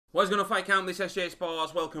What's going on, fight camp? This is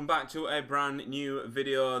SJHSports. Welcome back to a brand new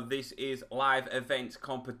video. This is live event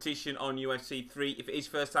competition on UFC 3. If it is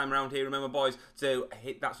first time around here, remember boys to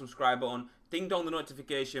hit that subscribe button, ding dong the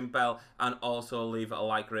notification bell, and also leave a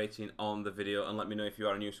like rating on the video and let me know if you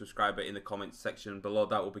are a new subscriber in the comments section below.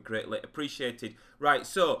 That will be greatly appreciated. Right,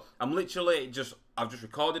 so I've just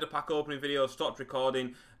recorded a pack opening video, stopped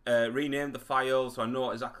recording, renamed the file so I know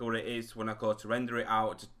exactly what it is when I go to render it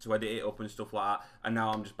out, to edit it up and stuff like that, and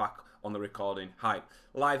now I'm just back on the recording. Hi,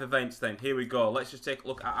 live events then, here we go. Let's just take a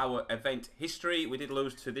look at our event history. We did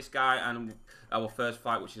lose to this guy and our first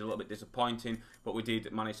fight, which is a little bit disappointing, but we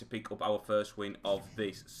did manage to pick up our first win of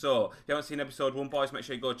this. So, if you haven't seen episode 1, boys, make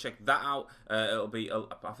sure you go check that out. It'll be,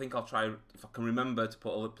 I think I'll try, if I can remember, to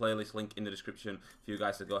put a playlist link in the description for you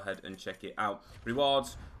guys to go ahead and check it out.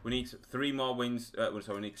 Rewards, we need 3 more wins,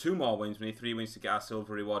 sorry, we need 2 more wins. We need 3 wins to get our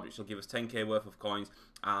silver reward, which will give us 10k worth of coins,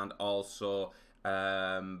 and also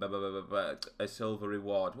a silver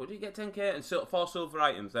reward. What do you get? 10k and 4 silver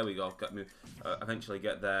items. There we go. Got me eventually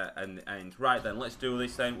get there and the end. Right then, let's do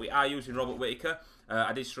this then. We are using Robert Whittaker.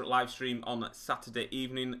 I did live stream on Saturday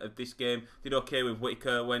evening of this game. Did okay with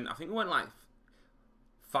Whittaker. I think we went like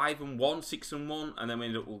 5-1, 6-1, and then we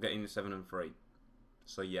ended up getting 7-3.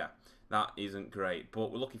 So yeah, that isn't great.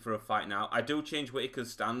 But we're looking for a fight now. I do change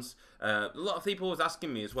Whittaker's stance. A lot of people was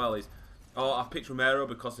asking me as well is, oh, I've picked Romero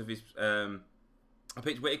because of his I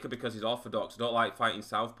picked Whittaker because he's orthodox. I don't like fighting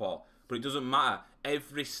southpaw. But it doesn't matter.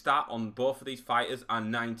 Every stat on both of these fighters are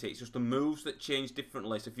 90. It's just the moves that change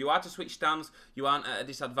differently. So if you are to switch stance, you aren't at a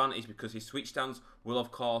disadvantage because his switch stance will, of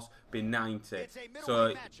course, be 90. So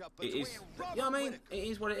it is, you know what I mean? It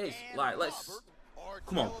is what it is. Like, let's,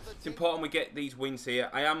 come on. It's important we get these wins here.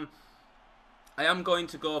 I am going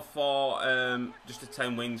to go for just a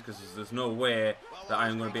 10 wins because there's no way that I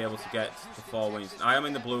am going to be able to get to 4 wins. I am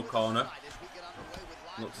in the blue corner.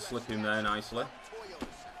 Look to slip him there nicely.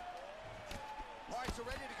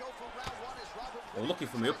 Well, looking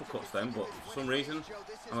for my uppercuts then, but for some reason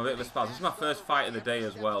I'm a bit of a spaz. This is my first fight of the day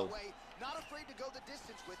as well.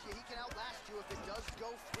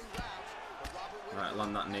 Right,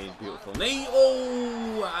 land that knee, beautiful knee.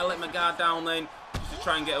 Oh, I let my guard down then, just to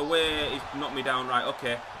try and get away. He's knocked me down. Right,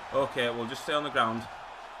 okay, we'll just stay on the ground,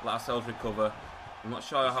 let ourselves recover. I'm not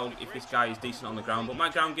sure if this guy is decent on the ground, but my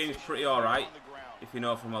ground game is pretty alright, if you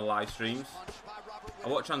know from my live streams. I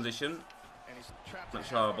won't transition. Make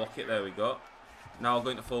sure I block it. There we go. Now I'll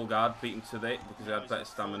go into full guard, beat him to it because he had better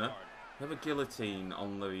stamina. We have a guillotine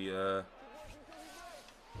on the.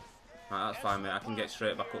 Right, that's fine, mate. I can get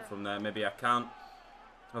straight back up from there. Maybe I can't.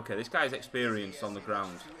 Okay, this guy's experienced on the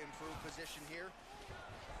ground.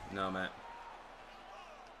 No, mate.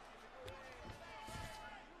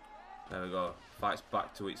 There we go. Fights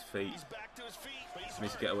back to its feet.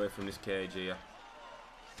 Needs to get away from this cage here,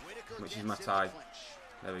 which is my tie.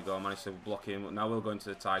 There we go. I managed to block him. Now we'll go into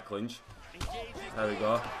the tie clinch. There we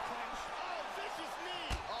go.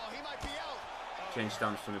 Change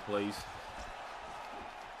stance for me, please.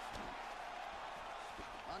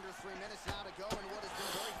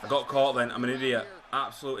 I got caught then. I'm an idiot.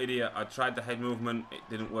 Absolute idiot. I tried the head movement. It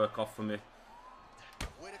didn't work off for me.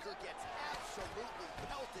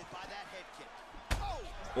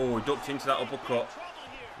 Oh, he ducked into that uppercut.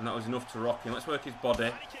 And that was enough to rock him. Let's work his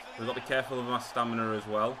body. We've got to be careful of my stamina as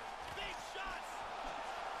well.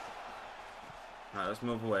 Right, let's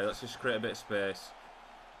move away. Let's just create a bit of space.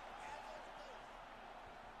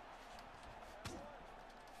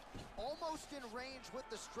 Almost in range with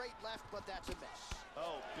the straight left, but that's a miss.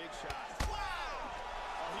 Oh, big shot. Wow!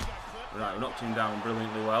 Oh, he got clipped. Right, we knocked him down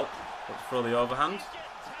brilliantly well. Let's throw the overhand.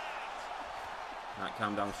 Right,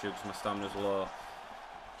 calm down, Stu, because my stamina's low.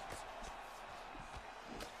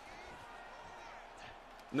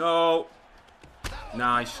 No!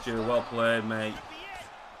 Nice, Stu. Well played, mate.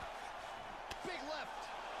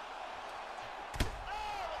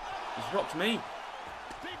 He's rocked me.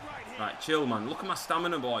 Right, chill, man. Look at my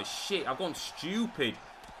stamina, boy. Shit, I've gone stupid.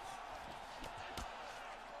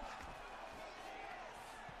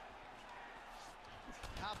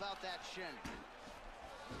 How about that shin?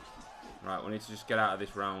 Right, we need to just get out of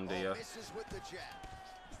this round here.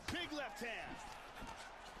 Big left hand.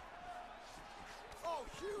 Oh,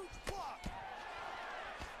 huge block.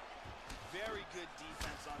 Very good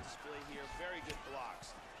defense on display here. Very good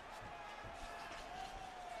blocks.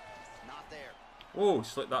 Not there. Oh,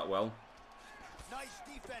 slipped that well. Nice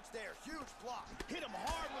defense there. Huge block. Hit him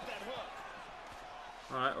hard with that hook.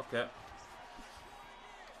 Alright, okay.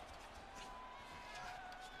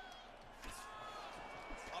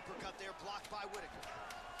 Uppercut there, blocked by Whittaker.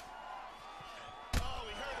 Oh,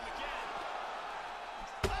 he hurt him again.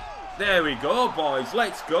 There we go, boys.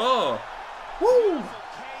 Let's go. Woo!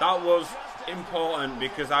 That was important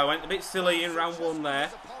because I went a bit silly in round 1 there.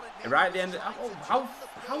 Right at the end. How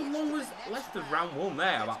long was left of round 1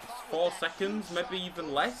 there? About 4 seconds, maybe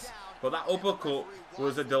even less. But that uppercut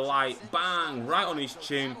was a delight. Bang! Right on his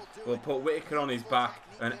chin. We'll put Whitaker on his back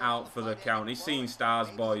and out for the count. He's seen stars,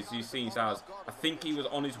 boys. He's seen stars. I think he was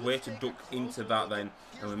on his way to duck into that then.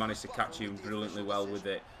 And we managed to catch him brilliantly well with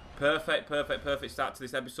it. Perfect start to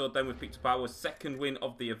this episode. Then we picked up our 2nd win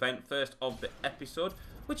of the event. 1st of the episode.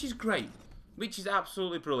 Which is great. Which is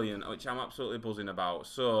absolutely brilliant. Which I'm absolutely buzzing about.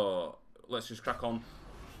 So, let's just crack on.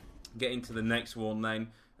 Get into the next one then.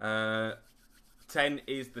 10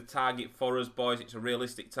 is the target for us, boys. It's a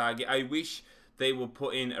realistic target. I wish they would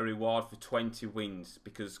put in a reward for 20 wins,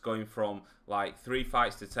 because going from like 3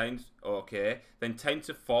 fights to 10, okay, then 10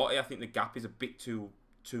 to 40, I think the gap is a bit too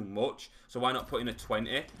much. So why not put in a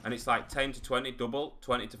 20? And it's like 10 to 20 double,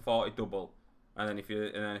 20 to 40 double. And then if you're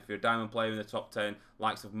a diamond player in the top 10,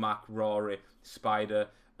 likes of Mac, Rory, Spider,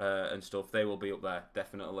 and stuff, they will be up there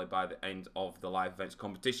definitely by the end of the live events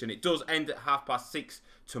competition. It does end at 6:30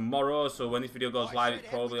 tomorrow, so when this video goes live, it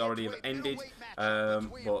probably already have ended.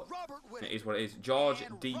 But it is what it is. George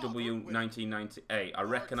DW 1998. I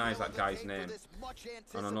recognise that guy's name,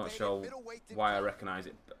 and I'm not sure why I recognise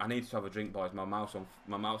it. I need to have a drink, boys. My mouth's.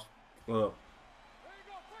 Ugh.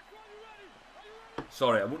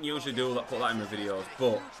 Sorry, I wouldn't usually do that, put that in my videos,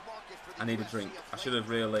 but I need a drink. I should have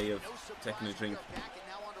really taken a drink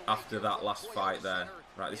after that last fight there.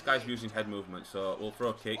 Right, this guy's using head movement, so we'll throw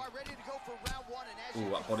a kick. Ooh,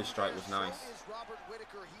 that body strike was nice.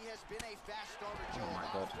 Oh my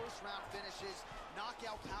god.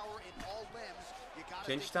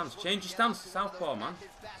 Change your stance, change your stance, southpaw, man.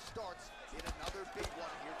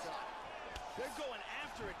 They're going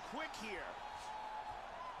after it quick here.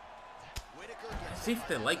 As if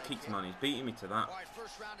the leg kicks, man. He's beating me to that. All right,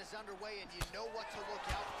 first round is underway, and you know what to look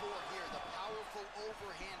out for here. The powerful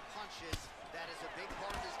overhand punches. That is a big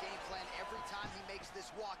part of his game plan. Every time he makes this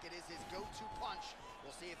walk, it is his go-to punch.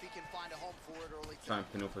 We'll see if he can find a home for it early. Try and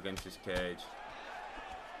pin up against his cage.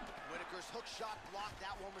 Whitaker's hook shot blocked.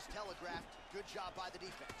 That one was telegraphed. Good job by the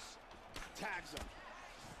defense. Tags him.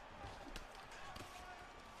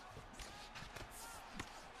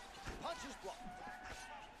 Punches blocked.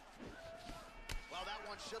 Well, that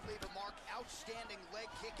one should leave a mark. Outstanding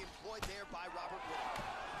leg kick employed there by Robert Whitaker.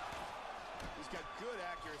 He's got good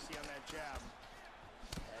accuracy on that jab.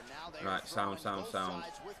 And now they right, sound.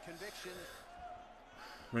 with conviction.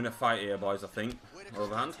 We're in a fight here, boys, I think.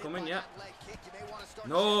 Overhand's coming, yeah.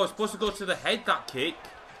 No, it's supposed to go to the head, that kick.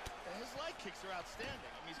 His leg kicks are outstanding.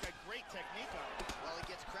 I mean, he's got great technique on it. Well, he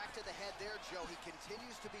gets cracked to the head there, Joe. He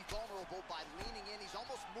continues to be vulnerable by leaning in. He's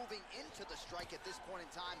almost moving into the strike at this point in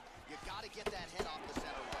time. You got to get that head off the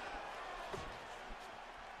center line.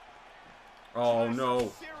 Oh,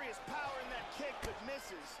 no. Serious power in that kick, but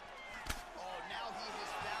misses. Oh, now he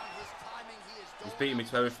has found his timing. He's beating me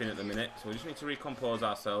to everything at the minute, so we just need to recompose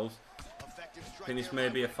ourselves. I think this may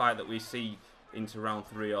be a fight that we see into round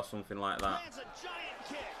 3 or something like that. Lands a giant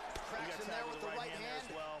kick. Cracks him there with the right hand. As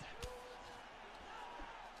well.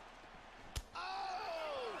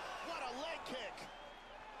 Oh, what a leg kick.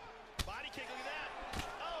 Body kick, look at that.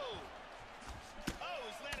 Oh,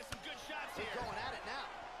 he's landed some good shots here. They're going at it now.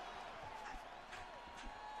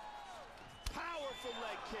 Powerful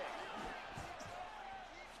leg kick.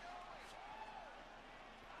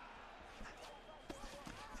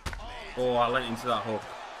 Oh, I went into that hook.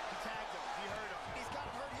 He tagged him. He hurt him. He's got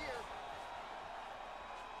hurt here.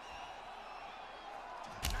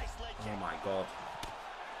 Nice leg kick. Oh my god.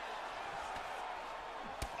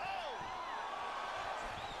 Oh!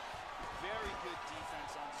 Very good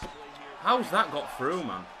defense on display here. How's that got through,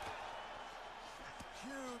 man?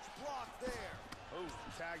 Huge block there. Oh,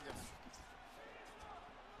 tagged him.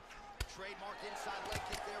 Trademark inside leg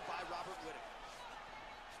kick there by Robert Whitaker.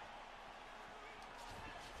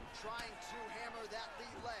 Trying to hammer that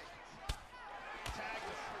lead leg. Tagged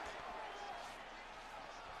him.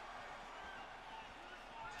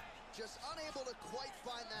 Just unable to quite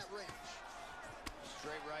find that range.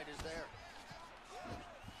 Straight right is there.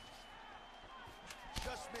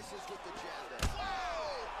 Just misses with the jab there.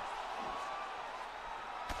 Oh!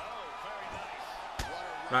 Oh, very nice. What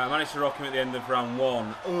a Right, I managed to rock him at the end of round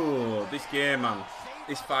 1. Oh, this game, man.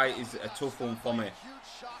 This fight is a tough one for me. huge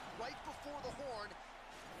shot right before the horn.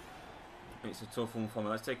 It's a tough one for me.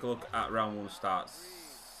 Let's take a look at round 1 starts.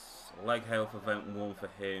 Leg health event 1 for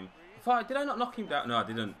him. Did I not knock him down? No, I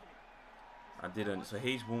didn't. So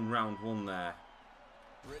he's won round 1 there.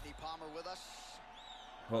 Brittany Palmer with us.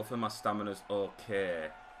 Hopefully my stamina's okay.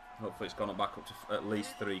 Hopefully it's gone back up to at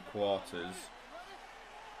least 3 quarters.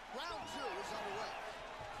 Round 2 is underway.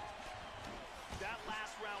 That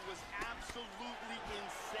last round was absolutely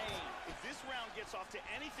insane. If this round gets off to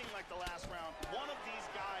anything like the last round, one of these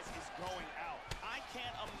guys is going out. I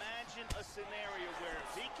can't imagine a scenario where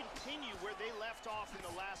they continue where they left off in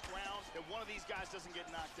the last round, that one of these guys doesn't get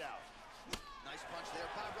knocked out. Nice punch there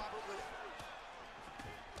by Robert with it.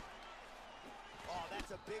 Oh,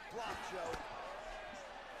 that's a big block, Joe.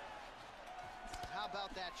 How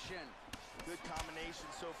about that shin? Good combination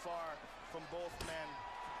so far from both men.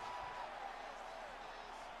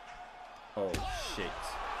 Oh, shit.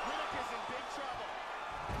 Riddick is in big trouble.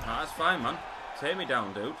 Nah, that's fine, man. Take me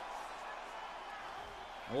down, dude.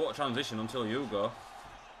 I won't transition until you go.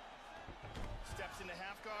 Steps into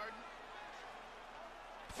half guard.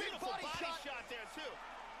 Beautiful body shot there, too.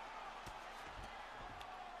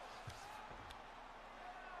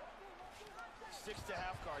 Sticks to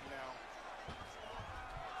half guard now.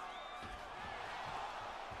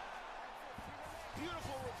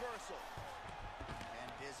 Beautiful reversal.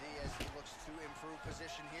 And busy as he looks to improve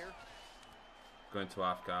position here. Going to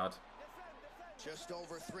half guard. Just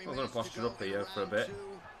over 3 I'm minutes going to posture to go up here in for a round bit. 2.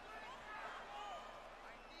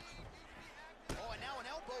 Oh, and now an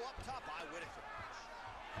elbow up top by Whittaker.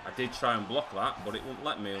 I did try and block that, but it wouldn't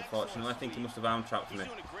let me, unfortunately. I think he must have arm trapped me. He's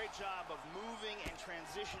doing a great job of moving and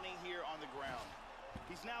transitioning here on the ground.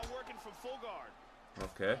 He's now working from full guard.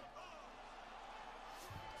 Okay.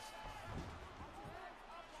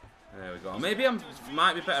 There we go. Maybe I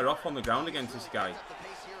might be better off on the ground against this guy. Up the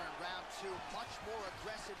pace here in round 2. Much more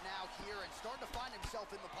aggressive now here and starting to find himself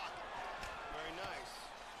in the pocket. Very nice.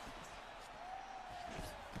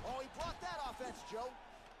 Oh, he brought that offense, Joe.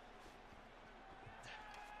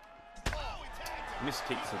 Oh, he tagged him. Missed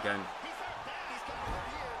kicks again. He's not bad. He's got him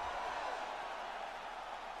here.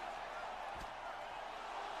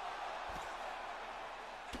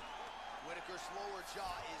 Whittaker's lower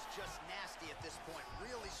jaw is just nasty at this point.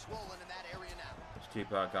 Really swollen in that area now. Let's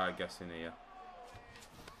keep our guy guessing here.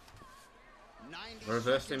 90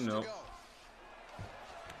 Reverse him, seconds no. to go.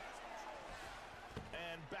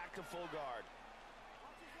 And back to full guard.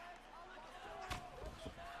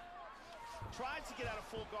 Tries to get out of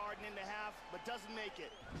full guard and into half, but doesn't make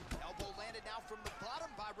it. Elbow landed now from the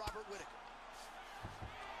bottom by Robert Whittaker.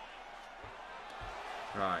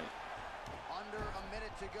 Right. Under a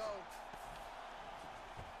minute to go.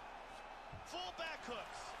 Full back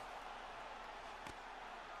hooks.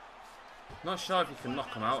 Not sure if you can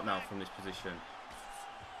knock him out now from this position.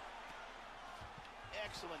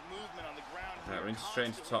 Excellent movement on the ground. Right, we're into straight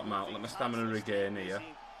into top mount. Let my stamina regain here.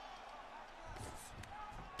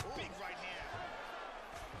 Big right hand.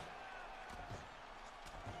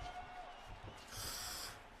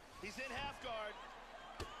 He's in half guard.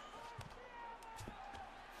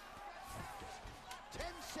 10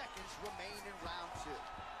 seconds remain in round 2.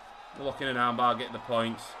 We're locking an armbar, get the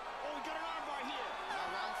points. Oh, we got an armbar here. Now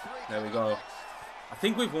round 3. There we coming go. up next. I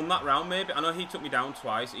think we've won that round, maybe. I know he took me down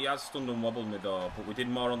twice. He has stunned and wobbled me, though. But we did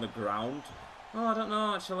more on the ground. Oh, I don't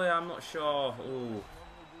know, actually. I'm not sure. Ooh.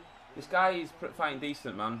 This guy is fighting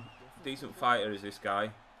decent, man. Decent fighter is this guy.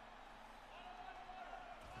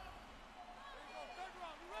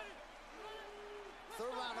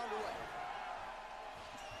 Third round underway.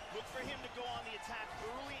 Look for him to go on the attack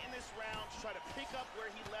early in this round to try to pick up where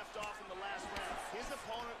he left off in the last round. His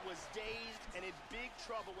opponent was dazed and in big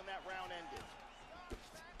trouble when that round ended.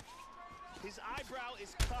 His eyebrow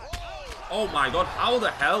is cut. Oh my god, how the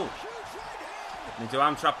hell? Need to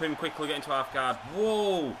arm trap him, quickly get into half guard.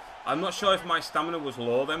 Whoa! I'm not sure if my stamina was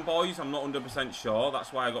low then, boys. I'm not 100% sure.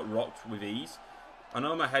 That's why I got rocked with ease. I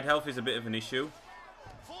know my head health is a bit of an issue.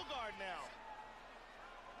 Full guard now.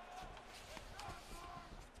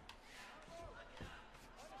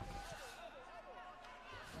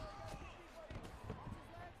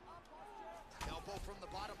 Elbow from the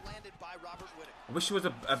bottom landed by Robert Whittaker. I wish there was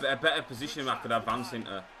a better position I could advance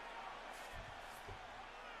into.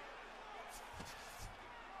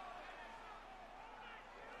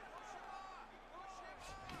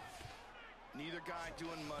 Neither guy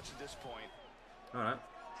doing much at this point. Alright.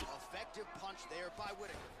 Effective punch there by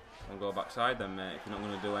Whittaker. I'll go backside then, mate, if you're not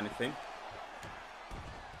going to do anything.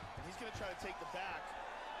 He's going to try to take the back.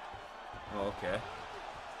 Oh, okay.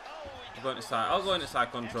 Oh, I'll go into side. I'll go into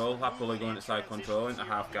side control. Happily go into side control, into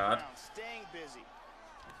half guard. Staying busy.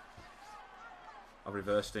 I've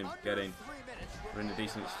reversed him. Get in. 3 minutes We're in a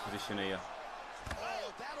decent position here.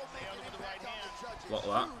 Oh, that'll make Nailed an him with the impact right on the hand. judges. Block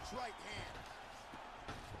that. Huge right hand.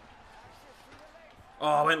 Oh,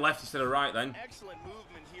 I went left instead of right then. Excellent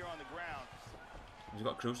movement here on the ground. Has he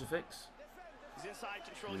got crucifix? He's inside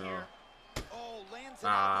control No. here. Oh, lands an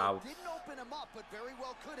elbow. Didn't open him up, but very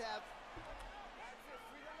well could have.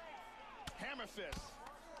 Hammer fist.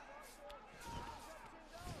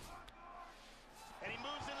 And he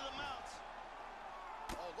moves into the mount.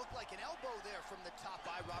 Oh, looked like an elbow there from the top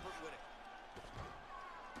by Robert Whittaker.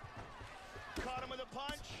 Caught him with a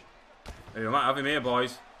punch. Hey, we might have him here,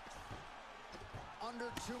 boys.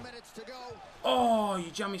 Under 2 minutes to go. Oh,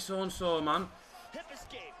 you jammy so-and-so, man. Hip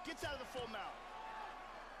escape. Gets out of the full mount.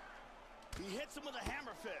 He hits him with a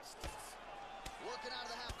hammer fist. Working out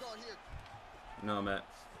of the half guard here. No, mate.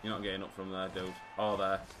 You're not getting up from there, dude. Oh,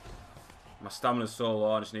 there. My stamina's so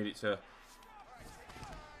low, I just need it to...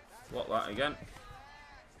 Block that again.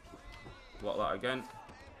 Block that again.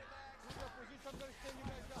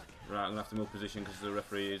 Right, I'm going to have to move position because the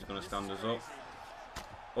referee is going to stand us up.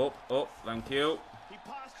 Up, thank you. He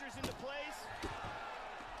postures into place.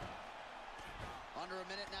 Under a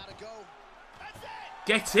minute now to go. That's it!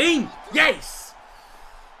 Get in! Yes!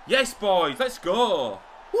 Yes, boys, let's go!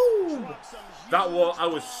 Woo! That was, I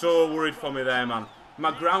was so worried for me there, man.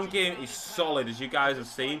 My ground game is solid, as you guys have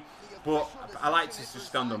seen, but I like to just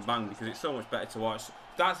stand and bang because it's so much better to watch.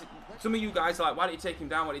 That's, some of you guys are like, why did you take him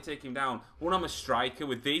down? Why did you take him down? When I'm a striker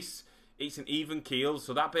with this, it's an even keel,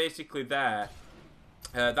 so that basically there,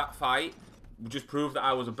 that fight just proved that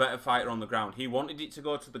I was a better fighter on the ground. He wanted it to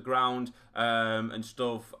go to the ground and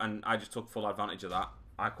stuff, and I just took full advantage of that.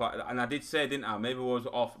 I did say, didn't I? Maybe I was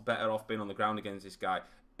better off being on the ground against this guy,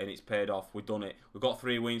 and it's paid off. We've done it. We've got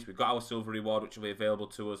 3 wins. We've got our silver reward, which will be available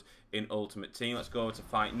to us in Ultimate Team. Let's go over to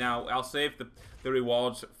fight now. I'll save the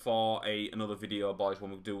rewards for another video, boys,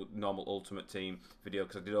 when we do normal Ultimate Team video,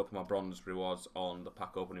 because I did open my bronze rewards on the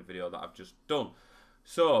pack opening video that I've just done.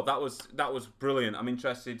 So that was brilliant. I'm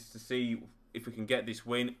interested to see if we can get this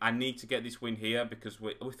win. I need to get this win here because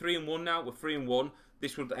we're 3-1 now. We're 3-1.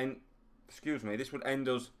 This would end. Excuse me. This would end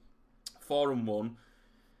us 4-1.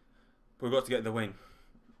 We've got to get the win.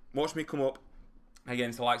 Watch me come up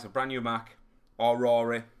against the likes of Brand New Mac or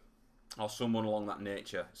Rory or someone along that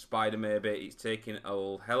nature. Spider maybe. It's taking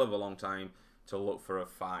a hell of a long time to look for a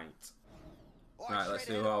fight. Right, let's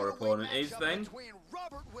see who our opponent is then.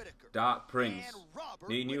 Dark Prince.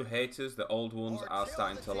 Need new haters, the old ones are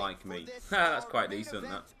starting to like me. That's quite decent,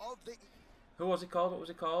 that. Who was it called? What was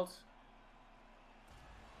it called?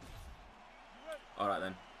 Alright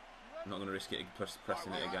then. I'm not going to risk it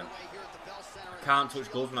pressing it again. I can't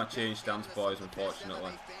touch gloves when I change stance, boys,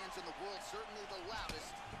 unfortunately.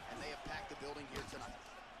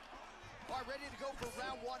 Ready to go for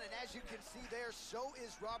round 1, and as you can see there, so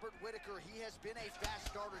is Robert Whittaker. He has been a fast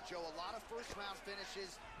starter, Joe. A lot of first-round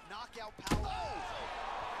finishes, knockout power.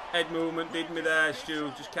 Oh! Head movement did me there,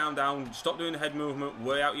 Stu. Just calm down. Stop doing the head movement.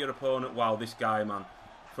 Weigh out your opponent. Wow, this guy, man.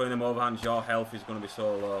 Throwing them overhands, your health is going to be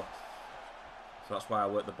so low. So that's why I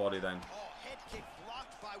work the body then. Oh, head kick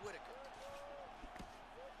blocked by Whittaker.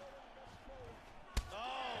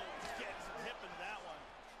 Oh, he's getting some hip in that one.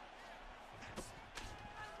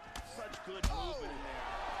 Such good movement in there.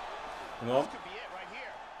 Come on. This could be it right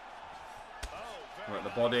here. Oh, Work the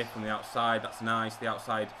body from the outside. That's nice. The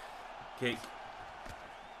outside kick.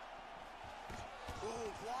 Ooh,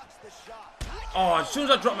 blocks the shot. Oh, as soon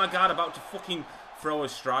as I drop my guard, about to fucking throw a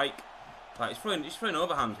strike. Like, it's throwing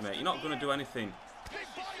overhands, mate. You're not going to do anything. Big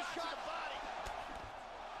body shot.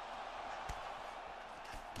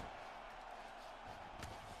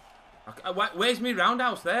 Okay, where's me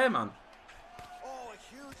roundhouse there, man? Oh, a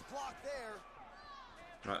huge block there.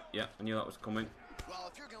 Right, yeah, I knew that was coming. Well,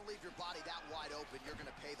 if you're going to leave your body that wide open, you're going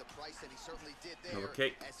to pay the price, and he certainly did there. Another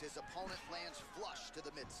kick. As his opponent lands flush to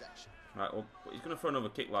the midsection. Right, well, he's going to throw another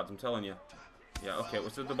kick, lads, I'm telling you. Yeah, okay, it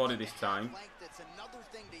was to the body this time. It's another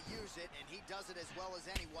thing to use it, and he does it as well as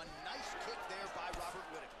anyone. Nice kick there by Robert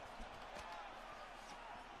Whittaker.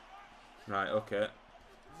 Right, okay.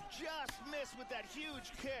 Just missed with that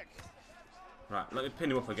huge kick. Right, let me pin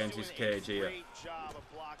him up against his cage here. Great job of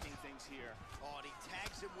blocking things here. Oh, and he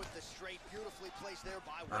tags him with the straight, beautifully placed there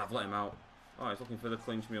by Whittaker. Ah, I've let him out. Oh, he's looking for the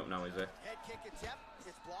clinch me up now, is he? Head kick attempt,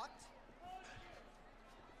 it's blocked.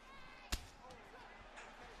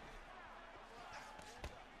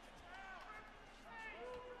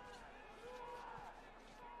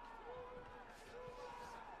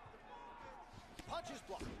 Punches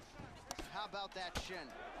blocked. How about that shin?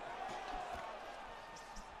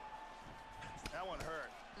 That one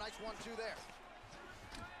hurt. Nice 1-2 there.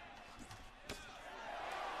 90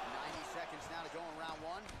 seconds now to go in round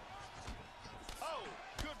 1. Oh,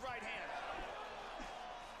 good right hand.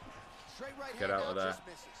 Straight right Get hand out of now, there. just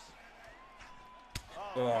misses.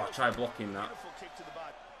 Oh, try blocking that. Beautiful kick to the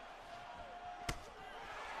body.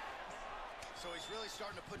 So he's really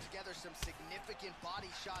starting to put together some significant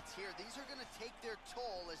body shots here. These are going to take their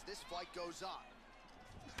toll as this fight goes on.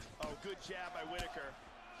 Oh, good jab by Whitaker.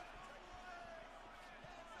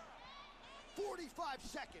 45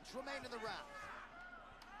 seconds remain in the round.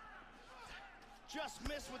 Just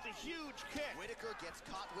missed with a huge kick. Whitaker gets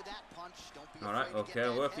caught with that punch. Don't be All right, okay,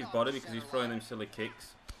 work his body because he's throwing them silly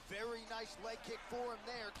kicks. Very nice leg kick for him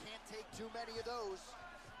there. Can't take too many of those.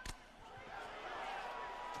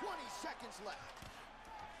 20 seconds left.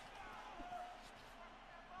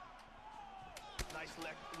 Nice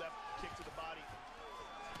left kick to the body.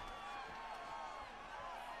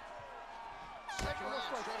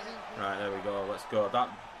 Right, there we go. Let's go. That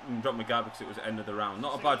dropped my guard because it was the end of the round.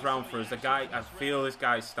 Not a bad round for us. The guy, I feel this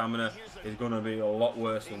guy's stamina is going to be a lot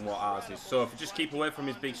worse than what ours is. So if we just keep away from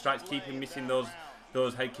his big strikes, keep him missing those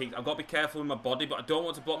head kicks. I've got to be careful with my body, but I don't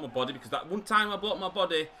want to block my body because that one time I block my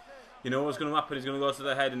body, you know what's going to happen? He's going to go to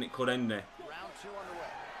the head and it could end me. Round 2 underway.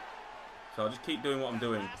 So I'll just keep doing what I'm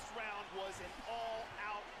doing. Last round was an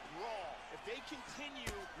all-out brawl. If they continue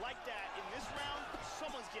like that in this round,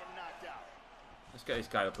 someone's getting knocked out. Let's get this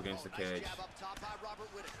guy up against the cage. Nice jab up top by Robert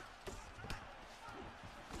Whitaker.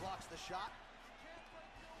 Blocks the shot.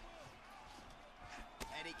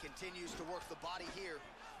 And he continues to work the body here.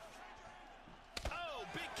 Oh,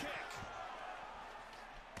 big kick.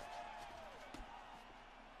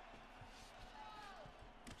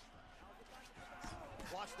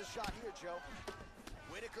 Watch the shot here, Joe.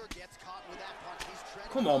 Whitaker gets caught with that punch. He's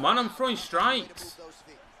treading. Come on, man, I'm throwing strikes.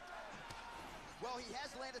 Well, he has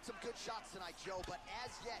landed some good shots tonight, Joe, but as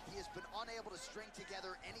yet he has been unable to string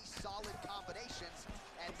together any solid combinations,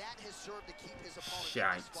 and that has served to keep his opponent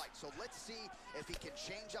in this fight. So let's see if he can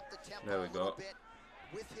change up the tempo a little bit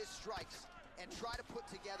with his strikes and try to put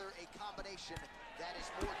together a combination that is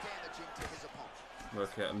more damaging to his opponent.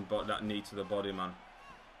 Look at him, but that knee to the body, man.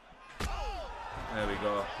 There we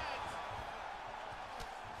go.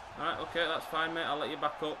 Alright, okay, that's fine, mate. I'll let you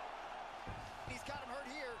back up. He's got him hurt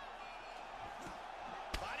here.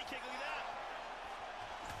 Body kick, look at that.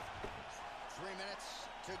 3 minutes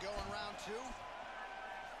to go in round 2.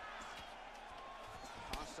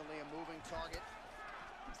 Constantly a moving target.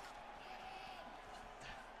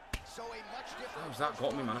 So a much different. How's that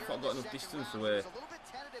got me, man? I thought I got enough distance away. A little bit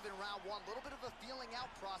tentative in round 1, a little bit of a feeling out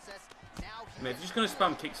process. Now mate, if you're just going to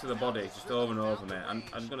spam kicks to the body, just over and over, mate, I'm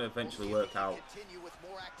going to eventually work out. Continue with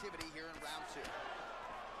more activity here in round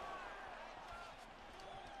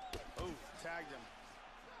 2. Oh, tagged him.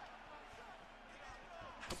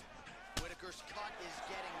 Whitaker's cut is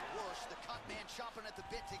getting worse. The cut man chopping at the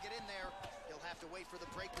bit to get in there. He'll have to wait for the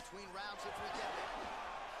break between rounds if we get there.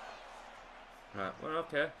 Right, we're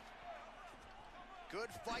okay. Good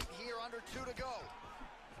fight here, under 2 to go.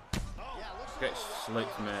 Oh, Yeah, looks Get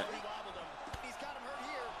slicked, mate. He's got him hurt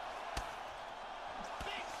here.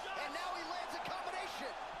 Big shot. And now he lands a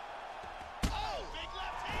combination. Oh, big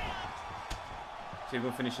left hand. See if we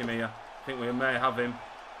can finish him here. I think we may have him.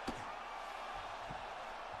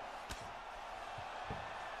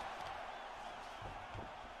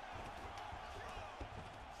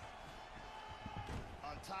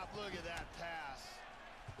 On top, look at that pass.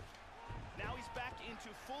 Now he's back into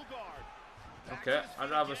full guard. Back Okay, to his I'd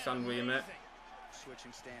feet rather again. stand with you, mate.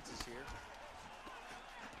 Switching stances here.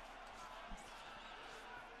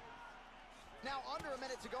 Now under a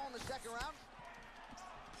minute to go in the second round.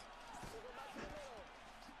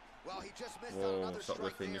 Well, he just missed on Whoa, another stop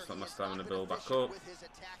strike whiffing, there. just let He my has not stamina been build back efficient up. with his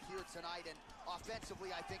attack here tonight, and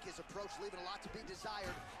offensively, I think his approach leaving a lot to be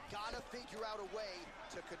desired. Gotta figure out a way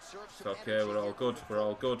to conserve It's some okay, we're all good, we're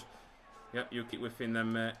all good. Yep, you keep whiffing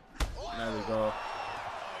them, mate. There we go. Oh,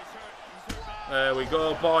 he's hurt bad. There we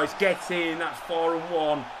go, boys. Get in. That's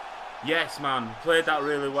 4-1. Yes, man. Played that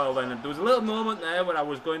really well then. There was a little moment there where I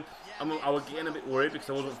was going, I was getting a bit worried because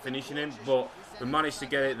I wasn't finishing him, but we managed to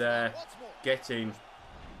get it there. Get in.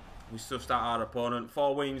 We sussed out our opponent.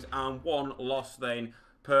 4 wins and 1 loss then.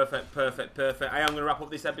 Perfect, perfect, perfect. I am going to wrap up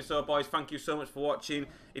this episode, boys. Thank you so much for watching.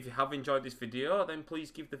 If you have enjoyed this video, then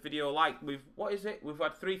please give the video a like. What is it? We've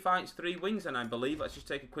had 3 fights, 3 wins, and I believe. Let's just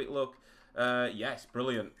take a quick look. Yes,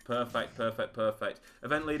 brilliant. Perfect, perfect, perfect.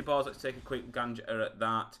 Event leaderboards, let's take a quick gander at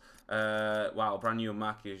that. Wow, brand new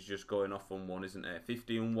Mac is just going off on 1, isn't it?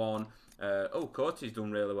 50-1. Oh, Coty's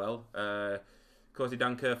done really well. Coty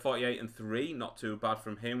Danker, 48-3, not too bad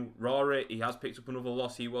from him. Rory, he has picked up another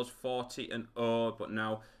loss. He was 40-0, but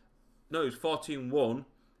now, no, he was 14-1,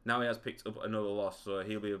 Now he has picked up another loss, so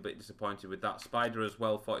he'll be a bit disappointed with that. Spider as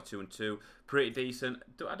well, 42-2, pretty decent.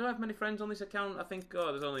 I don't have many friends on this account. I think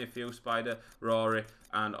there's only a few: Spider, Rory,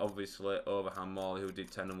 and obviously Overhand Morley, who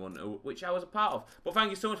did 10-1, which I was a part of. But thank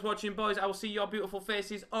you so much for watching, boys. I will see your beautiful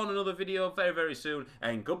faces on another video very, very soon,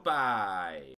 and goodbye.